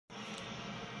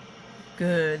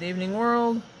Good evening,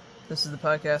 world. This is the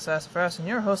podcast Sassafras and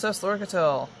your host, S.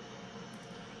 Lorcatel.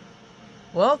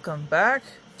 Welcome back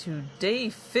to day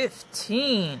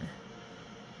 15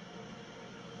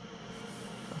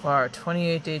 of our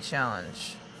 28-day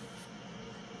challenge.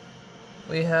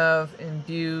 We have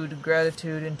imbued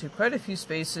gratitude into quite a few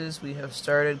spaces. We have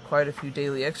started quite a few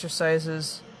daily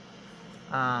exercises.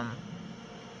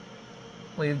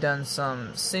 We've done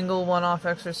some single one-off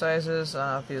exercises.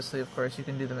 Obviously, of course, you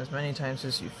can do them as many times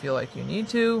as you feel like you need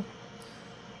to.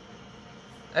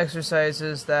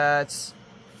 Exercises that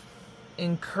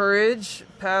encourage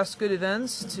past good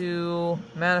events to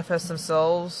manifest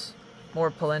themselves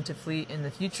more plentifully in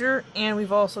the future. And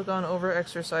we've also gone over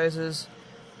exercises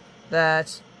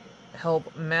that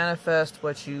help manifest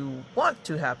what you want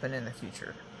to happen in the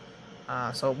future.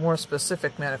 So more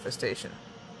specific manifestation.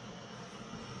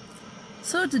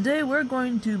 So today we're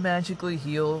going to magically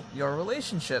heal your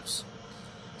relationships.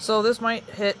 So this might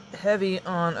hit heavy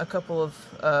on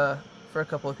for a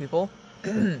couple of people.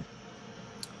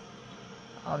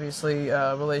 Obviously,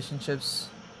 relationships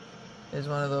is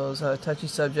one of those touchy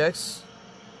subjects,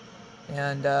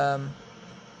 and tend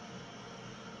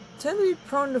to be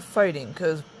prone to fighting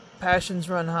because passions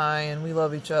run high and we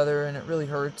love each other, and it really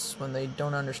hurts when they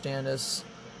don't understand us.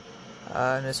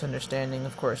 Misunderstanding,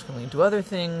 of course, can lead to other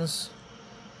things.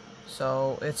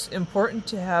 So it's important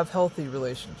to have healthy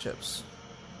relationships,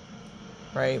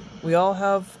 right? We all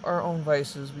have our own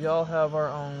vices. We all have our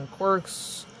own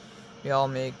quirks. We all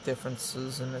make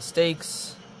differences and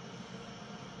mistakes,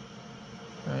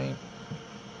 right?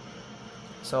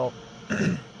 So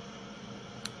if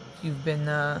you've been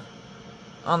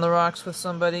on the rocks with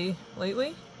somebody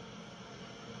lately,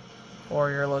 or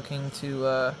you're looking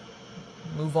to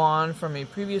move on from a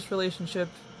previous relationship,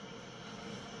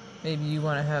 maybe you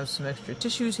want to have some extra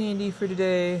tissues handy for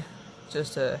today.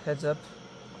 Just a heads up.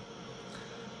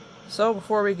 So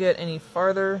before we get any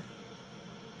farther,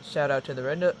 shout out to the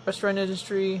restaurant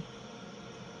industry.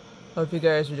 Hope you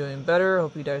guys are doing better.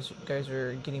 Hope you guys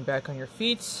are getting back on your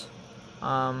feet.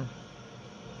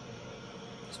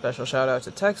 Special shout out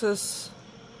to Texas.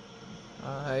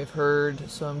 I've heard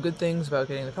some good things about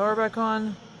getting the power back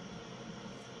on.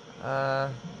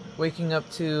 Waking up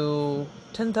to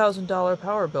 $10,000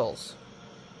 power bills.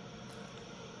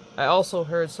 I also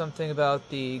heard something about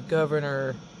the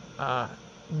governor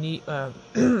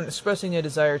expressing a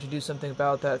desire to do something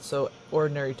about that so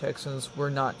ordinary Texans were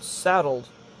not saddled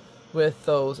with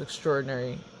those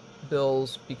extraordinary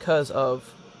bills because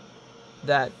of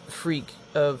that freak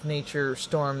of nature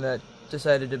storm that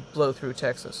decided to blow through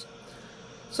Texas.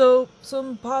 So,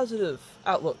 some positive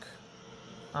outlook.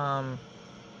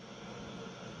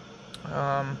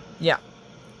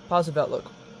 Positive outlook.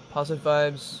 Positive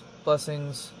vibes,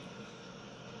 blessings.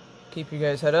 Keep your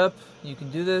guys' head up. You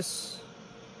can do this.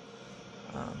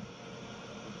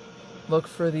 Look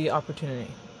for the opportunity.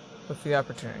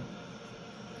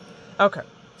 Okay,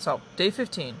 so, day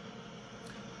 15.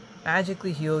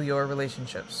 Magically heal your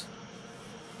relationships.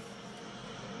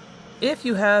 If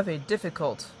you have a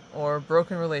difficult or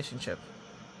broken relationship,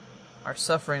 are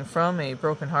suffering from a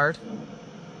broken heart,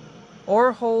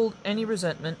 or hold any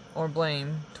resentment or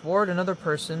blame toward another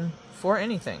person for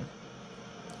anything,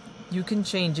 you can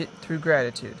change it through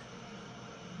gratitude.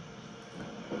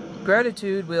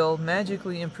 Gratitude will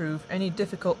magically improve any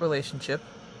difficult relationship,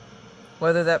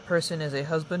 whether that person is a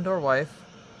husband or wife,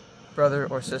 brother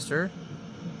or sister,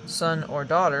 son or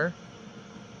daughter,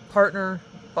 partner,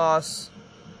 boss,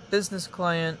 business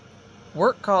client,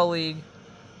 work colleague,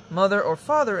 mother or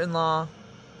father-in-law,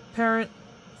 parent,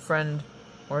 friend,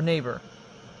 or neighbor.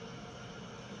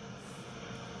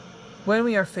 When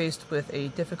we are faced with a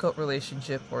difficult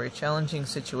relationship or a challenging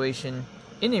situation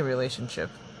in a relationship,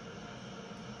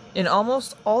 in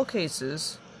almost all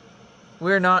cases,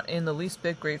 we're not in the least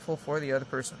bit grateful for the other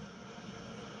person.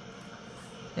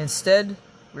 Instead,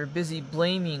 we're busy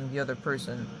blaming the other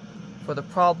person for the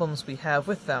problems we have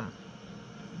with them,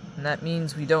 and that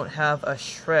means we don't have a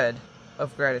shred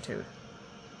of gratitude.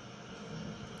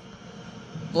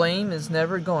 Blame is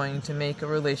never going to make a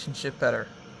relationship better,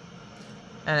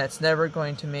 and it's never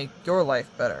going to make your life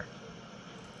better.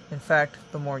 In fact,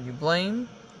 the more you blame,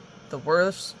 the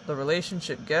worse the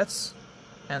relationship gets,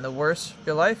 and the worse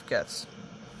your life gets.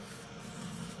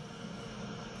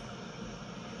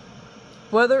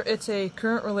 Whether it's a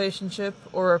current relationship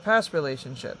or a past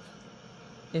relationship,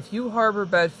 if you harbor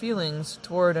bad feelings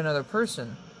toward another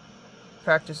person,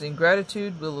 practicing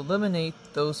gratitude will eliminate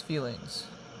those feelings.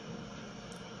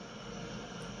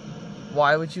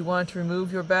 Why would you want to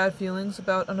remove your bad feelings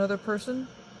about another person?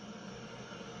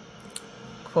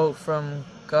 Quote from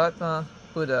Gautama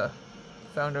Buddha.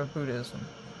 founder of Buddhism.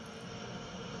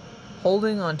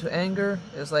 Holding on to anger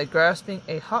is like grasping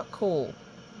a hot coal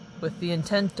with the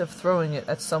intent of throwing it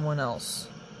at someone else.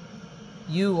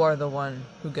 You are the one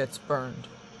who gets burned.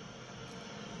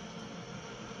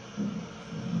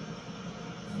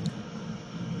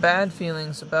 Bad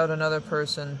feelings about another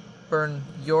person burn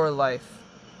your life,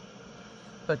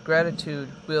 but gratitude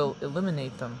will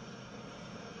eliminate them.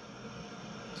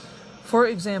 For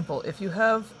example, if you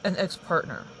have an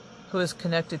ex-partner who is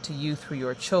connected to you through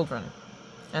your children,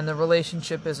 and the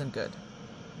relationship isn't good,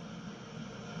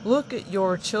 look at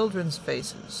your children's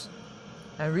faces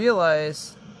and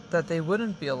realize that they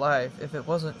wouldn't be alive if it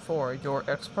wasn't for your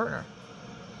ex-partner.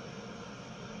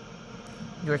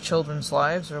 Your children's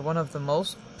lives are one of the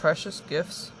most precious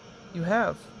gifts you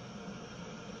have.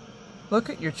 Look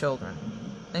at your children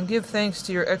and give thanks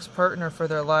to your ex-partner for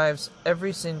their lives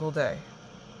every single day.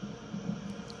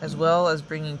 As well as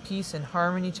bringing peace and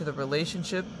harmony to the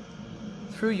relationship,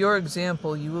 through your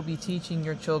example you will be teaching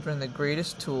your children the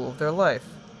greatest tool of their life: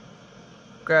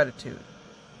 gratitude.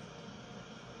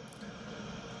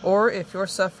 Or if you're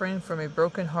suffering from a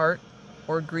broken heart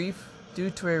or grief due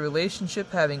to a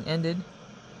relationship having ended,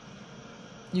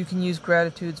 you can use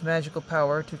gratitude's magical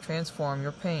power to transform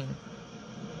your pain.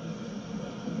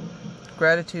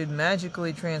 Gratitude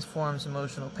magically transforms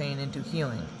emotional pain into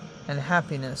healing and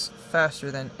happiness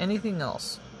faster than anything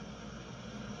else.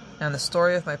 And the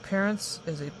story of my parents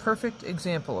is a perfect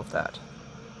example of that.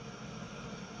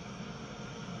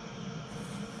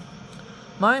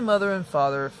 My mother and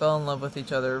father fell in love with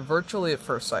each other virtually at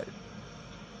first sight.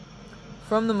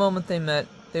 From the moment they met,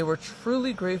 they were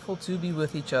truly grateful to be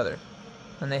with each other,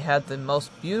 and they had the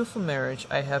most beautiful marriage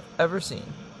I have ever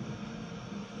seen.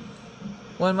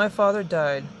 When my father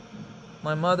died,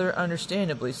 my mother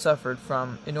understandably suffered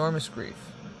from enormous grief.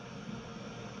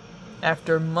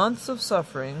 After months of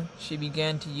suffering, she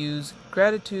began to use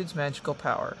gratitude's magical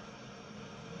power.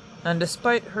 And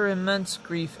despite her immense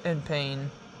grief and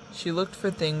pain, she looked for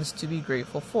things to be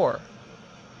grateful for.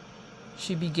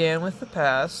 She began with the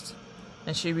past,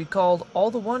 and she recalled all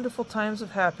the wonderful times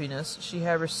of happiness she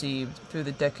had received through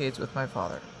the decades with my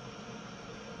father.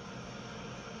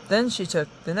 Then she took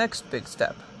the next big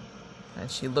step,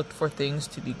 and she looked for things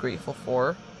to be grateful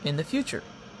for in the future.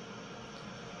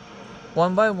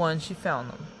 One by one she found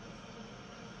them.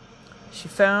 She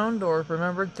found or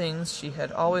remembered things she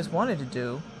had always wanted to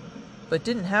do, but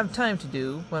didn't have time to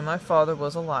do when my father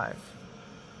was alive.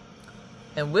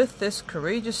 And with this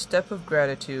courageous step of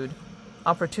gratitude,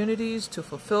 opportunities to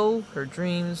fulfill her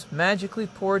dreams magically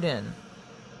poured in,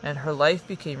 and her life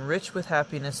became rich with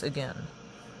happiness again.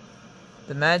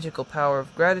 The magical power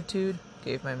of gratitude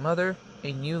gave my mother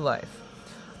a new life.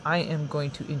 I am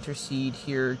going to intercede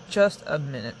here just a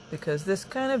minute, because this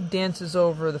kind of dances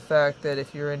over the fact that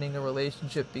if you're ending a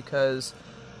relationship because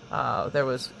there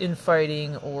was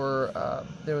infighting or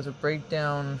there was a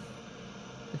breakdown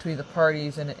between the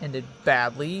parties and it ended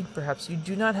badly, perhaps you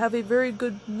do not have a very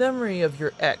good memory of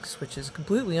your ex, which is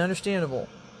completely understandable.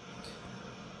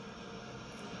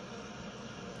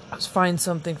 Let's find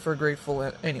something for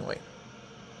grateful anyway.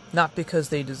 Not because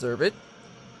they deserve it,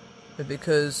 but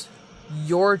because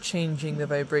you're changing the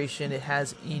vibration it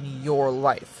has in your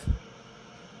life.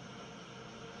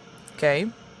 Okay?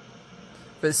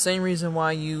 For the same reason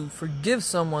why you forgive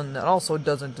someone that also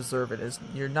doesn't deserve it, is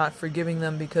you're not forgiving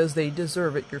them because they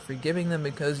deserve it, you're forgiving them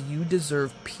because you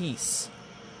deserve peace.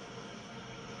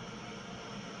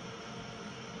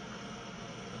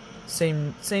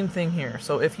 Same thing here.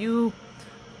 So if you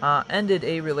ended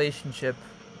a relationship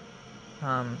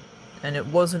and it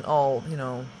wasn't all,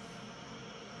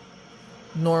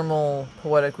 normal,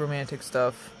 poetic, romantic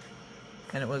stuff,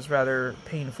 and it was rather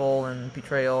painful and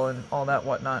betrayal and all that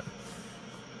whatnot,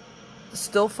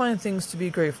 still find things to be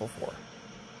grateful for.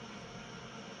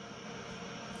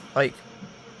 Like,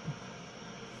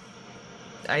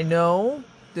 I know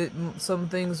that some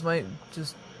things might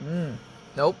just,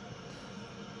 nope.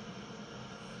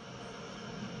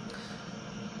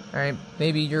 Alright,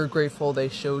 maybe you're grateful they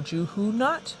showed you who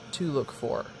not to look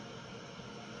for.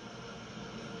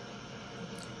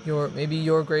 Maybe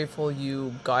you're grateful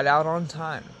you got out on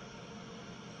time.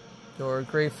 You're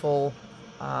grateful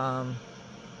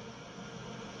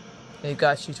it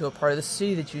got you to a part of the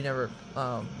city that you never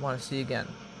want to see again.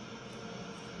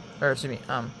 Or, excuse me,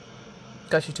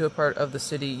 got you to a part of the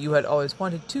city you had always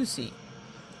wanted to see.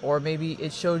 Or maybe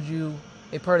it showed you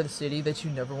a part of the city that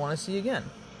you never want to see again.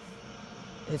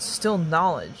 It's still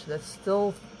knowledge. That's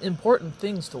still important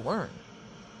things to learn.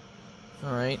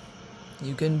 Alright?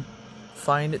 You can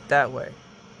find it that way.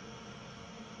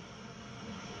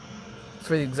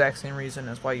 for the exact same reason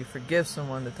as why you forgive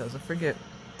someone that doesn't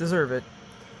deserve it.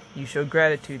 You show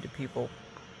gratitude to people.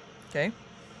 Okay?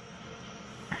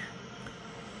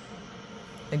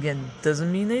 Again, doesn't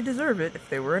mean they deserve it. If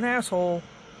they were an asshole,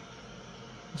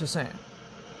 just saying.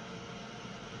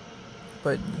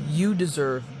 But you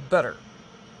deserve better.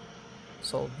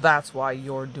 So that's why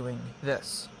you're doing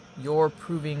this. You're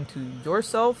proving to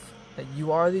yourself that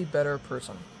you are the better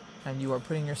person. And you are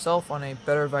putting yourself on a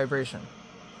better vibration.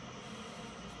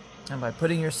 And by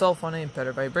putting yourself on a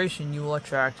better vibration, you will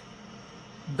attract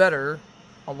better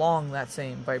along that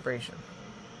same vibration.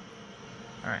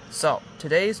 Alright, so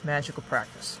today's magical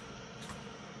practice.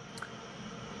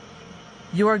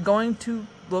 You are going to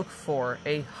look for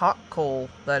a hot coal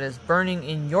that is burning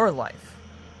in your life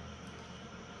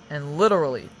and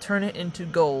literally turn it into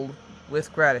gold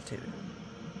with gratitude.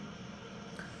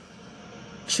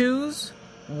 Choose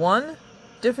one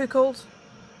difficult,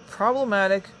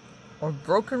 problematic, or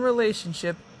broken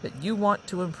relationship that you want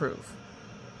to improve.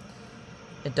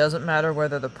 It doesn't matter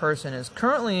whether the person is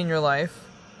currently in your life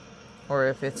or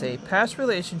if it's a past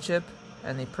relationship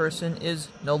and the person is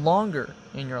no longer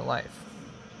in your life.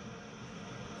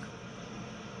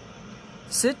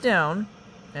 Sit down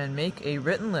and make a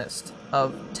written list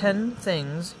of 10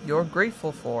 things you're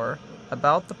grateful for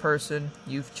about the person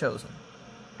you've chosen.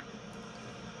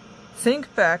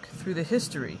 Think back through the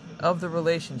history of the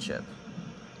relationship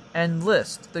and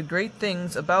list the great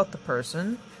things about the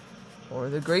person or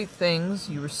the great things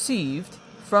you received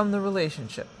from the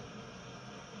relationship.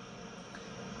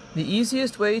 The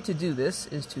easiest way to do this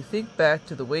is to think back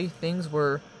to the way things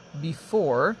were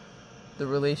before the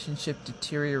relationship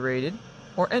deteriorated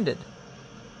or ended.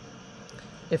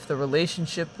 If the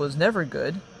relationship was never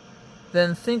good,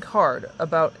 then think hard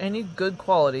about any good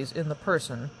qualities in the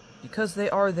person because they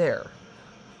are there.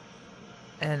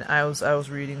 And I was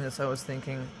reading this, I was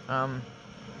thinking,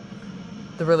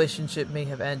 the relationship may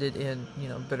have ended in,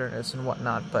 bitterness and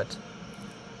whatnot, but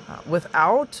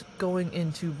without going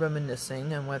into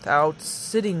reminiscing and without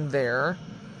sitting there,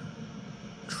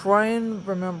 try and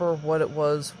remember what it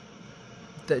was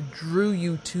that drew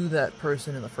you to that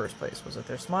person in the first place. Was it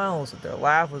their smile? Was it their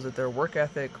laugh? Was it their work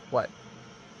ethic? What?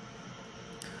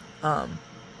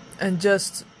 And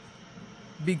just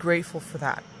be grateful for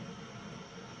that.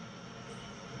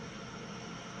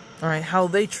 Alright, how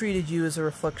they treated you is a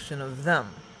reflection of them.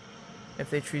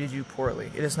 If they treated you poorly,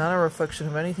 it is not a reflection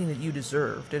of anything that you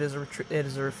deserved. It is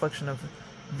a reflection of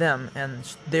them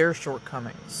and their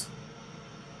shortcomings.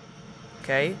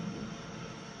 Okay?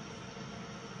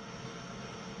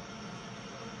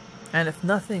 And if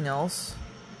nothing else,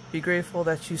 be grateful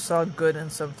that you saw good in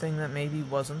something that maybe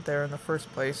wasn't there in the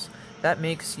first place. That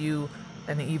makes you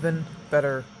an even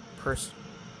better person.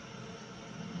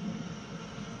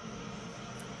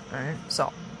 Alright,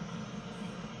 so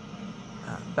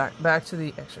back to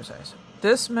the exercise.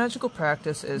 This magical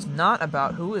practice is not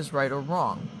about who is right or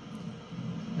wrong.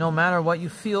 No matter what you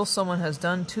feel someone has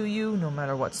done to you, no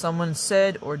matter what someone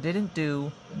said or didn't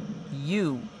do,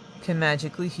 you can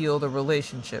magically heal the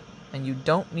relationship, and you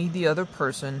don't need the other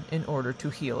person in order to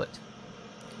heal it.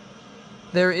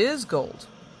 There is gold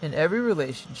in every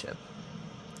relationship,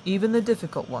 even the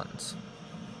difficult ones.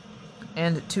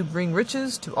 And to bring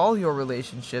riches to all your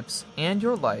relationships and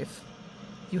your life,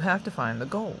 you have to find the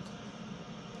gold.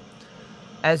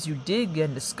 As you dig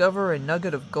and discover a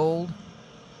nugget of gold,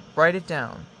 write it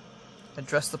down,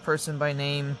 address the person by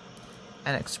name,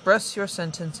 and express your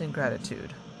sentence in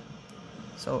gratitude.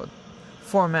 So,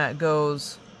 format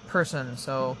goes person.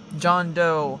 So, John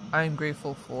Doe, I am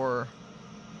grateful for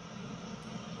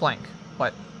blank.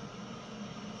 What?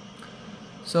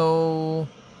 So,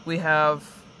 we have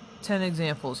 10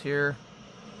 examples here.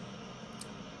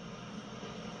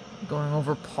 Going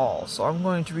over Paul. So I'm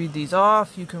going to read these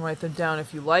off. You can write them down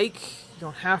if you like. You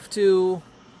don't have to.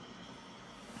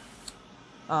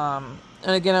 And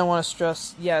again, I want to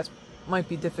stress, it might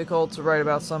be difficult to write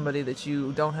about somebody that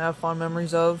you don't have fond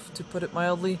memories of, to put it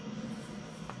mildly.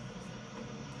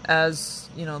 As,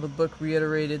 the book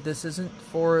reiterated, this isn't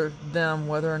for them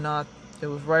whether or not it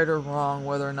was right or wrong,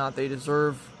 whether or not they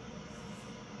deserve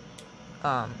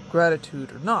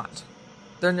gratitude or not.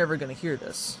 They're never going to hear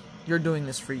this. You're doing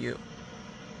this for you.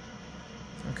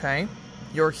 Okay?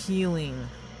 You're healing.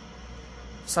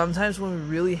 Sometimes when we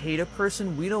really hate a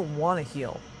person, we don't want to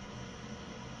heal.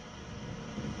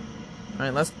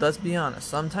 Alright, let's be honest.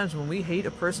 Sometimes when we hate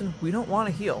a person, we don't want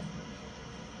to heal.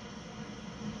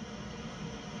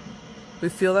 We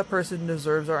feel that person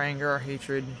deserves our anger, our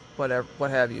hatred, whatever,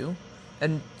 what have you.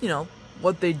 And,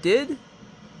 what they did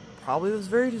probably was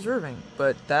very deserving,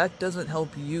 but that doesn't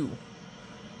help you.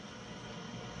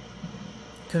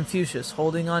 Confucius,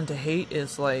 holding on to hate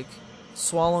is like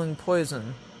swallowing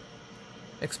poison,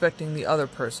 expecting the other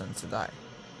person to die.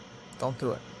 Don't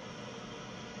do it.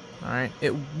 Alright?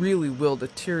 It really will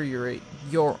deteriorate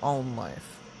your own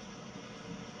life.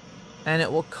 And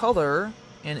it will color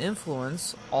and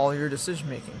influence all your decision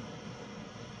making.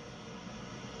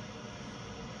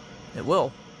 It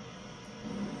will.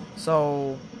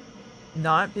 So,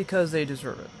 not because they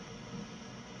deserve it.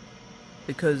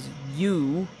 Because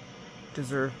you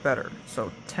deserve better.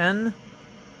 So, 10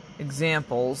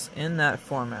 examples in that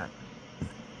format.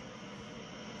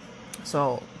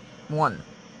 So, 1.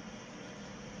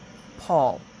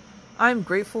 Paul, I'm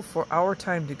grateful for our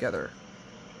time together.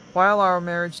 While our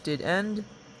marriage did end,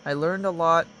 I learned a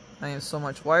lot. I am so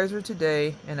much wiser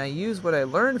today, and I use what I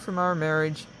learned from our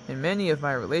marriage in many of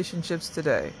my relationships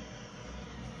today.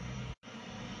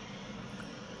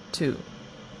 2.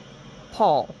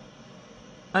 Paul,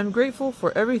 I'm grateful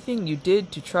for everything you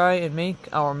did to try and make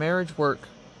our marriage work,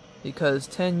 because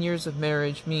 10 years of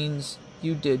marriage means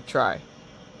you did try.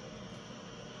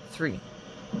 3.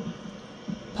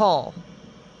 Paul,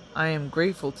 I am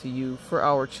grateful to you for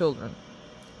our children.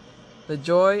 The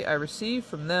joy I receive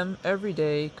from them every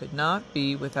day could not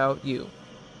be without you.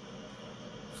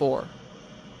 4.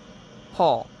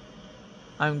 Paul,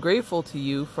 I'm grateful to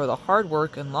you for the hard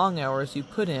work and long hours you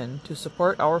put in to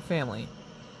support our family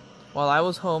while I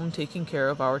was home taking care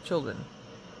of our children.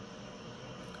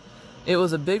 It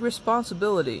was a big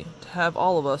responsibility to have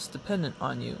all of us dependent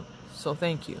on you, so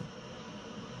thank you.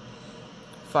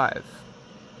 5.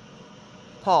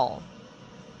 Paul,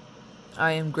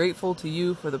 I am grateful to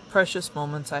you for the precious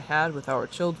moments I had with our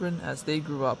children as they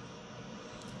grew up.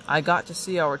 I got to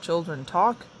see our children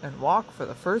talk and walk for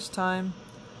the first time,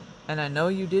 and I know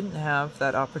you didn't have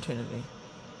that opportunity.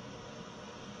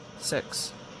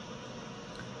 6.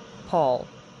 Paul,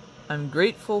 I'm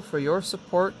grateful for your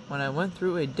support when I went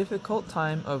through a difficult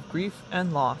time of grief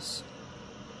and loss.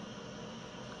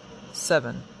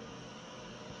 7.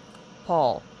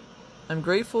 Paul, I'm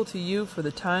grateful to you for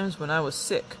the times when I was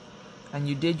sick, and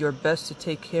you did your best to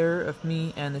take care of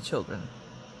me and the children.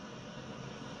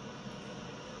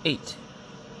 8.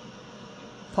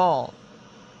 Paul,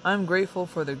 I'm grateful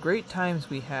for the great times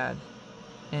we had,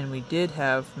 and we did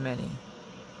have many.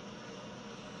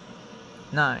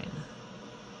 9.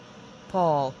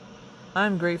 Paul,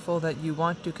 I'm grateful that you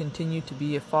want to continue to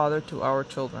be a father to our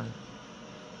children.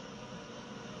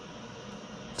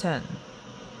 10.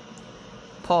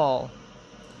 Paul,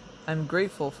 I'm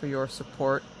grateful for your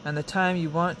support and the time you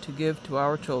want to give to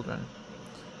our children.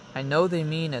 I know they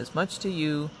mean as much to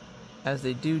you as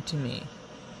they do to me.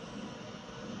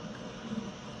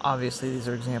 Obviously, these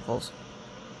are examples.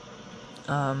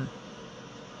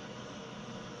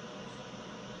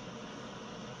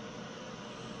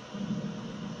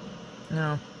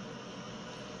 No.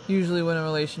 Usually when a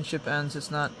relationship ends,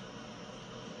 it's not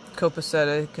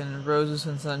copacetic and roses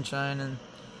and sunshine, and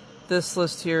this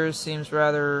list here seems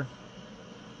rather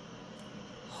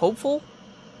hopeful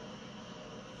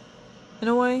in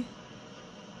a way.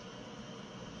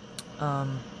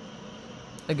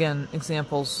 Again,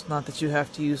 examples, not that you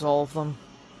have to use all of them,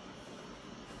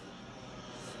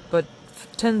 but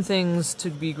 10 things to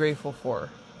be grateful for.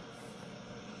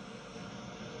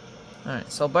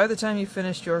 Alright, so by the time you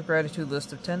finished your gratitude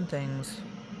list of 10 things,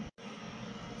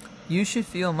 you should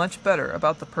feel much better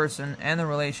about the person and the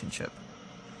relationship.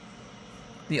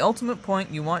 The ultimate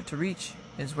point you want to reach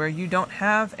is where you don't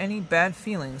have any bad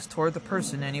feelings toward the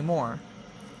person anymore,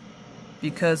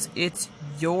 because it's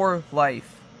your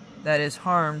life that is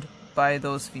harmed by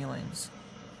those feelings.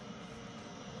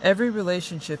 Every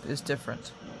relationship is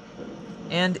different,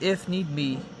 and if need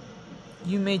be,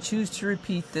 you may choose to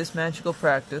repeat this magical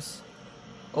practice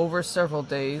over several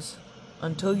days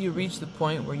until you reach the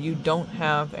point where you don't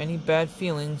have any bad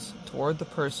feelings toward the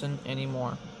person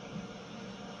anymore.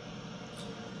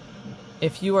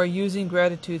 If you are using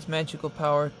gratitude's magical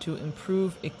power to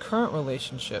improve a current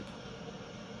relationship,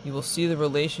 you will see the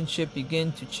relationship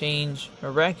begin to change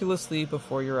miraculously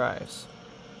before your eyes.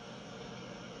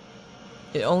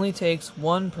 It only takes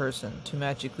one person to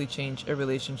magically change a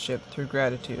relationship through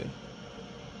gratitude.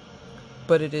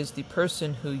 But it is the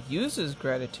person who uses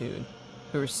gratitude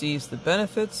who receives the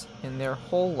benefits in their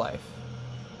whole life.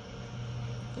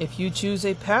 If you choose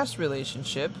a past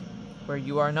relationship where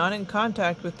you are not in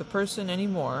contact with the person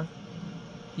anymore,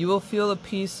 you will feel a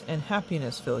peace and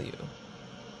happiness fill you.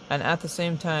 And at the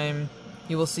same time,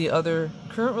 you will see other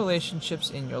current relationships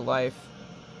in your life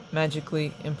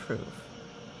magically improve.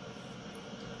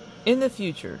 In the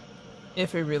future,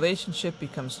 if a relationship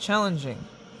becomes challenging,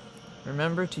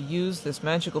 remember to use this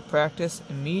magical practice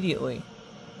immediately.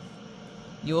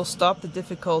 You will stop the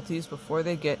difficulties before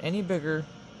they get any bigger,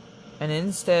 and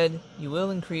instead, you will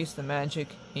increase the magic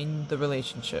in the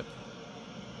relationship.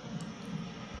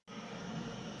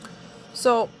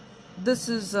 So, this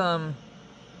is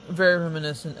very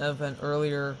reminiscent of an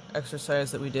earlier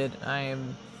exercise that we did.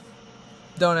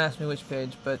 Don't ask me which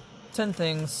page, but 10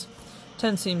 things.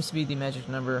 10 seems to be the magic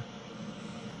number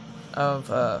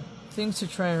of things to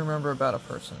try and remember about a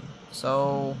person.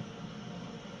 So,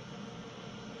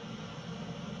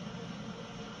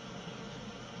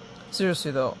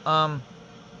 seriously though,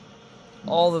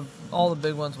 all the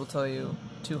big ones will tell you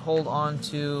to hold on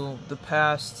to the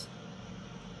past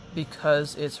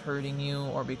because it's hurting you,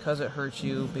 or because it hurts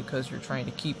you, because you're trying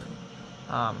to keep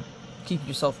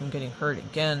yourself from getting hurt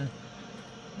again.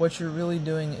 What you're really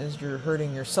doing is you're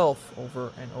hurting yourself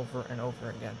over and over and over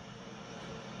again.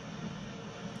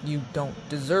 You don't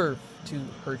deserve to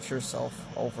hurt yourself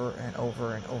over and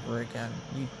over and over again.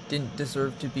 You didn't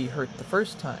deserve to be hurt the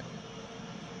first time.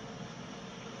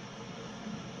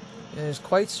 It is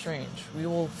quite strange. We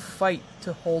will fight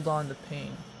to hold on to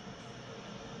pain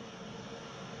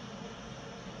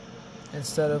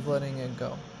instead of letting it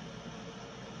go.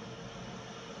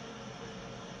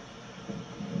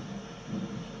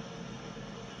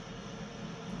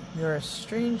 You're a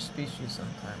strange species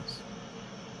sometimes.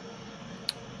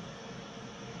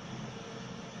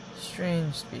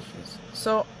 Strange species.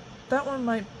 So, that one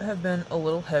might have been a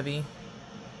little heavy.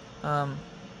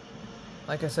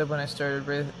 Like I said when I started,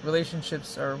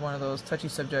 relationships are one of those touchy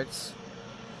subjects.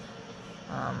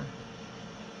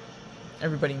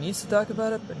 Everybody needs to talk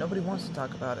about it, but nobody wants to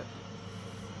talk about it.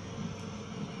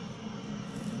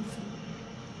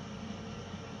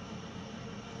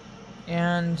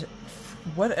 And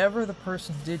whatever the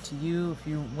person did to you, if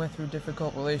you went through a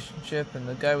difficult relationship and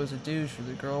the guy was a douche or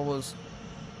the girl was,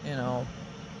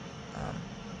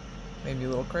 maybe a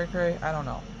little cray-cray, I don't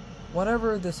know.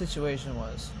 Whatever the situation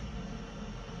was,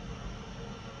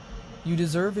 you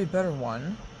deserve a better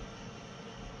one.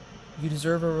 You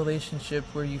deserve a relationship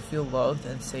where you feel loved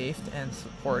and safe and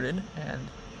supported and,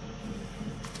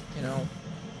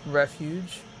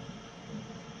 refuge.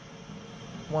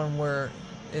 One where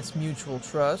it's mutual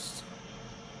trust.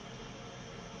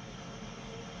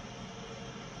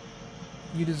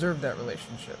 You deserve that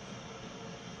relationship.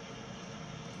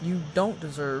 You don't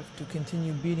deserve to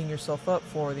continue beating yourself up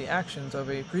for the actions of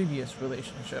a previous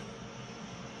relationship.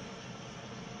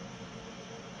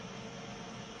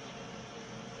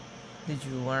 Did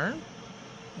you learn?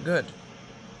 Good.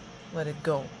 Let it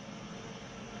go.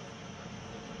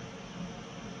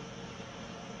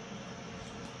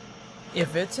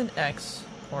 If it's an ex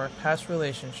or a past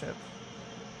relationship,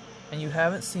 and you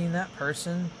haven't seen that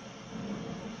person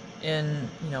in,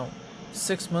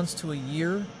 6 months to a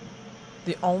year,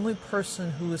 the only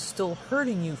person who is still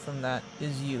hurting you from that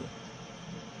is you.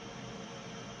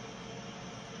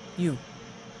 You.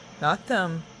 Not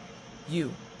them.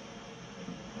 You.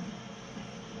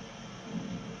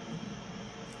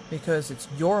 Because it's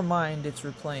your mind it's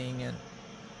replaying in.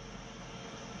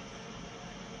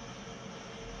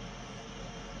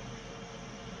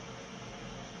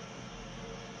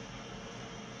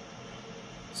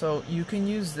 So you can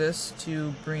use this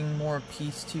to bring more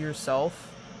peace to yourself.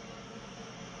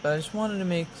 But I just wanted to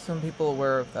make some people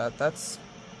aware of that. That's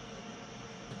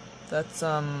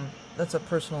a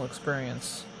personal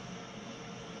experience.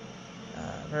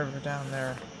 River down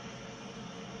there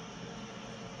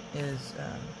is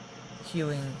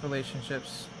healing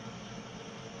relationships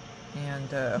and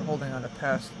holding on to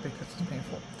past because it's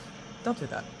painful. Don't do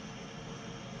that.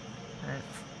 Alright.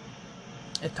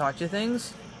 It taught you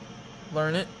things.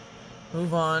 Learn it.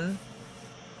 Move on.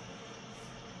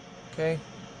 Okay?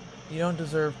 You don't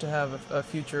deserve to have a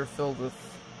future filled with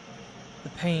the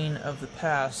pain of the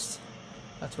past.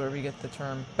 That's where we get the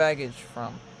term baggage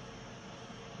from.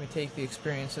 We take the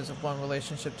experiences of one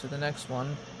relationship to the next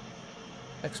one,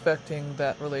 expecting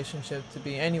that relationship to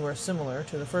be anywhere similar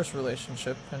to the first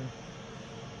relationship, and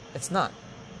it's not.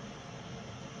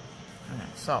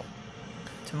 Alright, so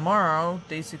tomorrow,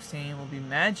 day 16, will be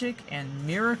magic and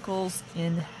miracles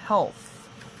in health.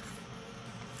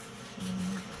 2,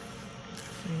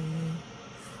 3,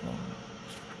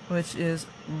 4. Which is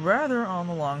rather on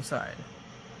the long side.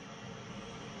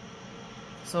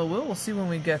 So we'll see when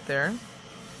we get there.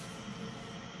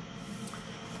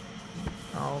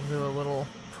 I'll do a little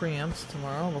preempt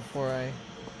tomorrow before I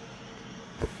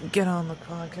get on the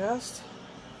podcast.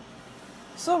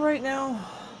 So right now,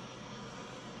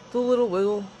 do a little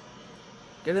wiggle,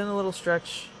 get in a little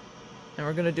stretch, and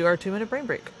we're going to do our 2-minute brain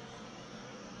break.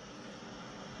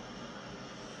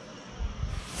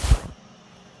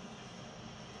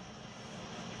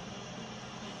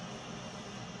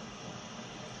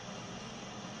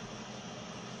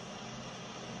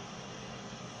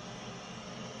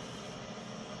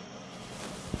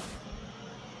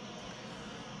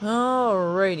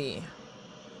 Alrighty.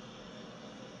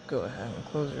 Go ahead and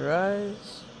close your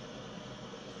eyes.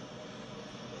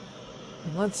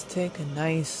 And let's take a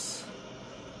nice,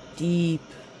 deep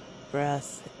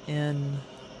breath in.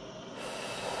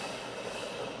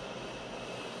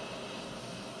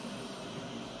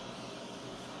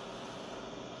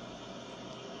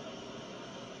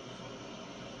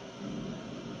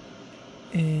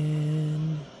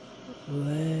 And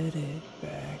let it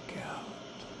back out.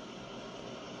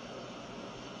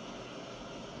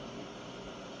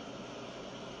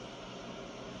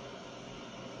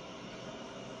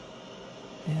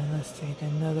 And let's take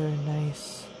another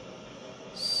nice,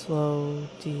 slow,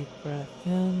 deep breath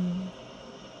in.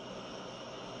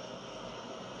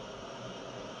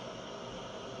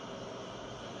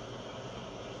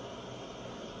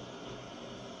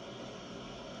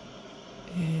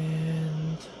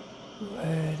 And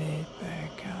let it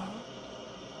back out.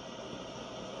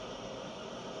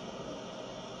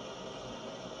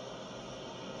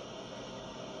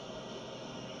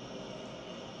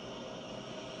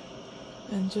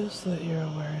 And just let your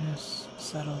awareness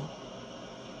settle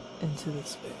into the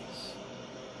space.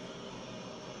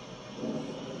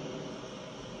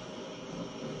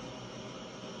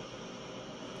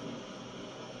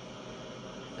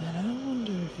 And I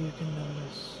wonder if you can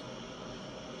notice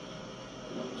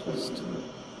just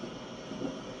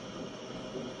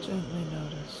gently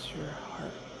notice your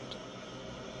heart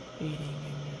beating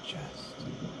in your chest.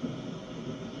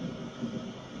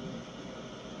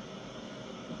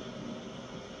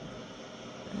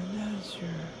 And as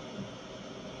your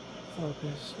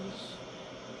focus is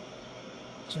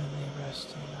gently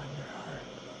resting on your heart,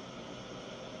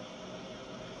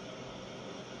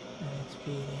 and it's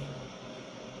beating,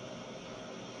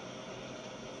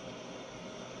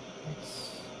 it's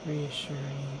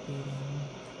reassuring beating,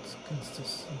 its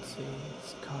consistency,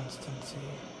 its constancy.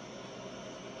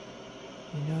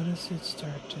 You notice it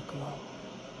start to glow.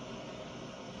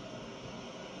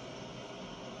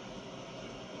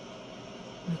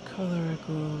 The color it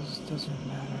glows doesn't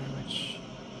matter,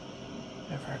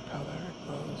 whichever color it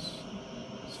glows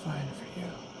is fine for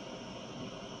you.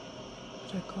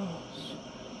 But it glows.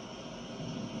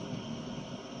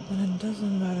 And it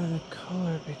doesn't matter the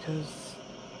color because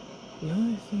the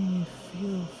only thing you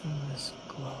feel from this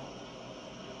glow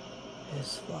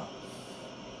is love.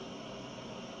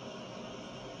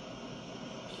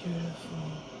 Beautiful,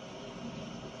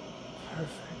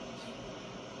 perfect,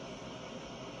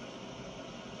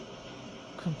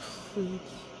 complete,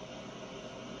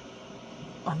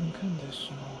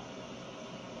 unconditional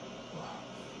love.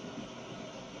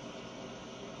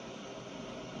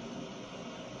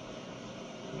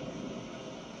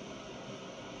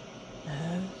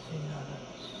 As you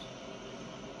notice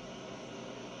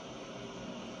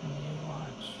and you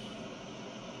watch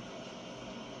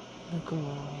the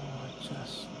glow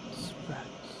just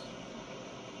spreads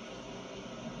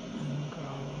and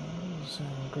grows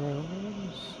and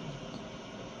grows.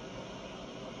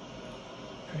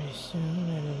 Pretty soon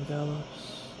it envelops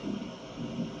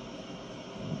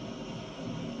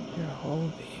your whole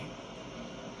being,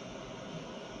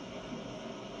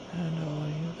 and all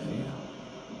you feel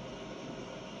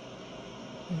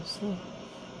is love.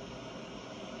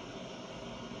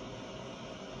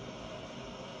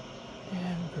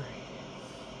 And breathe.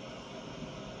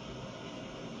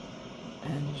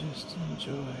 And just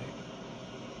enjoy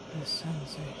this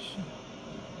sensation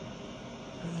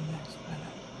for the next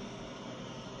minute.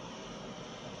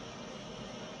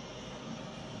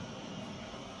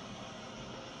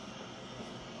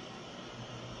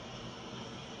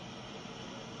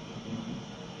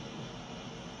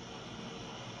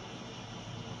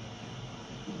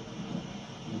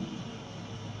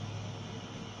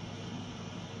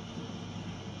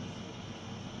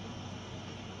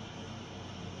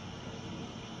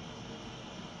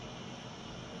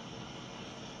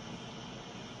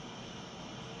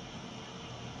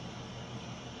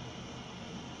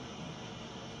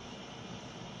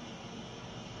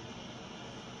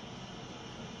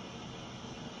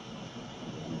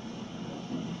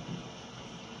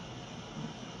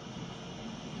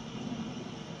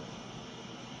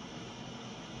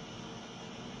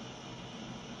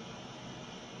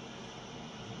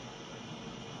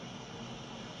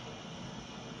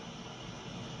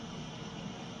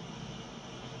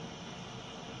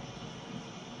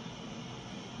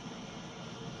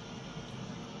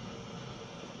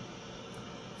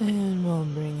 And we'll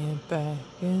bring it back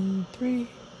in 3,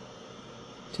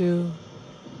 2,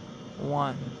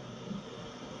 1.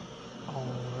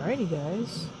 Alrighty,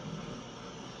 guys.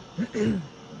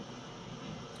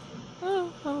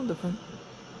 Oh, a little different.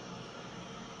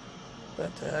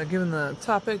 But given the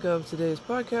topic of today's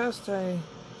podcast, I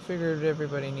figured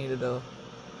everybody needed a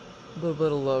little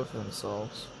bit of love for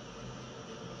themselves.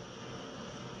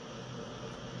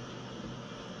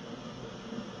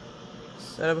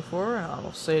 Said it before, and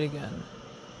I'll say it again.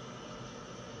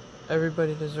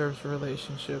 Everybody deserves a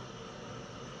relationship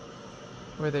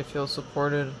where they feel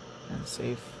supported and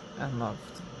safe and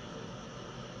loved.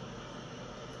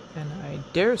 And I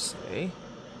dare say,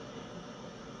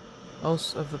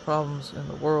 most of the problems in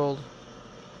the world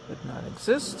would not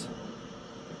exist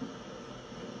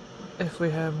if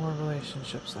we had more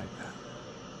relationships like that.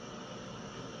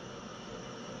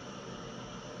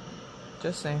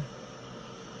 Just saying.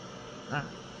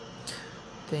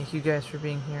 Thank you guys for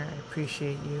being here. I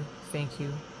appreciate you. Thank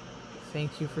you.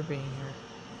 Thank you for being here.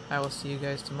 I will see you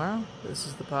guys tomorrow. This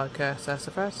is the podcast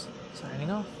SFS,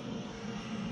 signing off.